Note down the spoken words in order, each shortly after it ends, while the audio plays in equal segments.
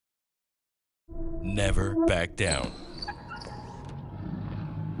Never back down.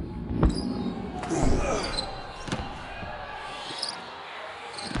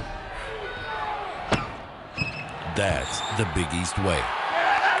 That's the Big East way.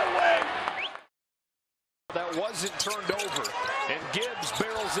 That wasn't turned over, and Gibbs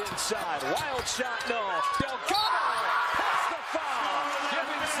barrels inside. Wild shot, no. Delgado past the foul,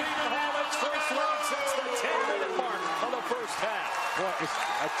 giving Seton Hall its first lead since the 10-minute mark of the first half. Well, he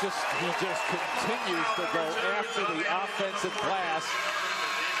just continues to go after the offensive glass.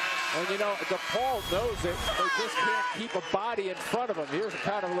 And, you know, DePaul knows it. They just can't keep a body in front of him. Here's a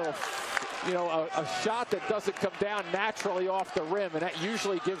kind of a little, you know, a shot that doesn't come down naturally off the rim, and that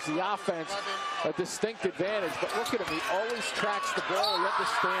usually gives the offense a distinct advantage. But look at him. He always tracks the ball. He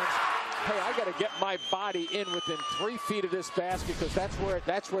understands, hey, I got to get my body in within 3 feet of this basket because that's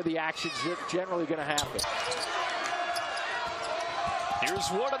where the action's generally going to happen.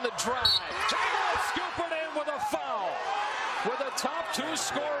 Here's Wood on the drive. Scoop it in with a foul. With the top 2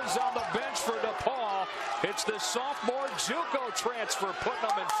 scorers on the bench for DePaul, it's the sophomore JUCO transfer putting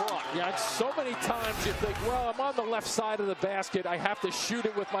them in front. Yeah, and so many times you think, well, I'm on the left side of the basket. I have to shoot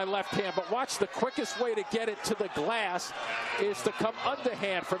it with my left hand. But watch, the quickest way to get it to the glass is to come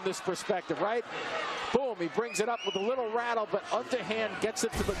underhand from this perspective, right? Boom, he brings it up with a little rattle, but underhand gets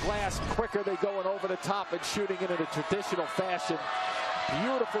it to the glass quicker. They going over the top and shooting it in a traditional fashion.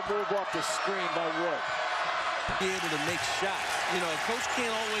 Beautiful move off the screen by Wood. Be able to make shots. You know, a coach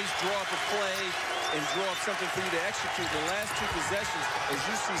can't always draw up a play and draw up something for you to execute. The last 2 possessions, as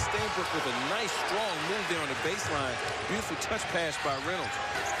you see Stainbrook with a nice, strong move there on the baseline. Beautiful touch pass by Reynolds.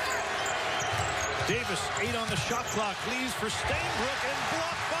 Davis, 8 on the shot clock, leaves for Stainbrook and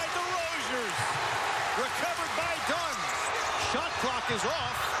blocked by DeRozier's. Recovered by Dunn. Shot clock is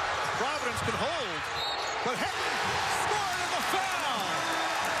off. Providence can hold, but Henton scored in the foul.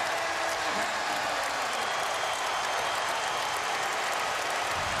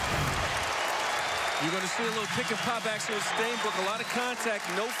 You're going to see a little pick and pop action with Stainbrook. A lot of contact,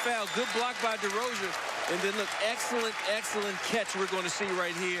 no foul. Good block by DeRozier. And then look, excellent catch we're going to see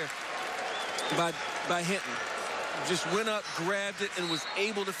right here by Henton. Just went up, grabbed it, and was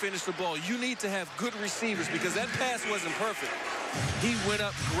able to finish the ball. You need to have good receivers because that pass wasn't perfect. He went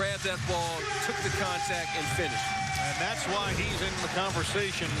up, grabbed that ball, took the contact, and finished. And that's why he's in the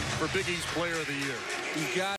conversation for Big East Player of the Year. You got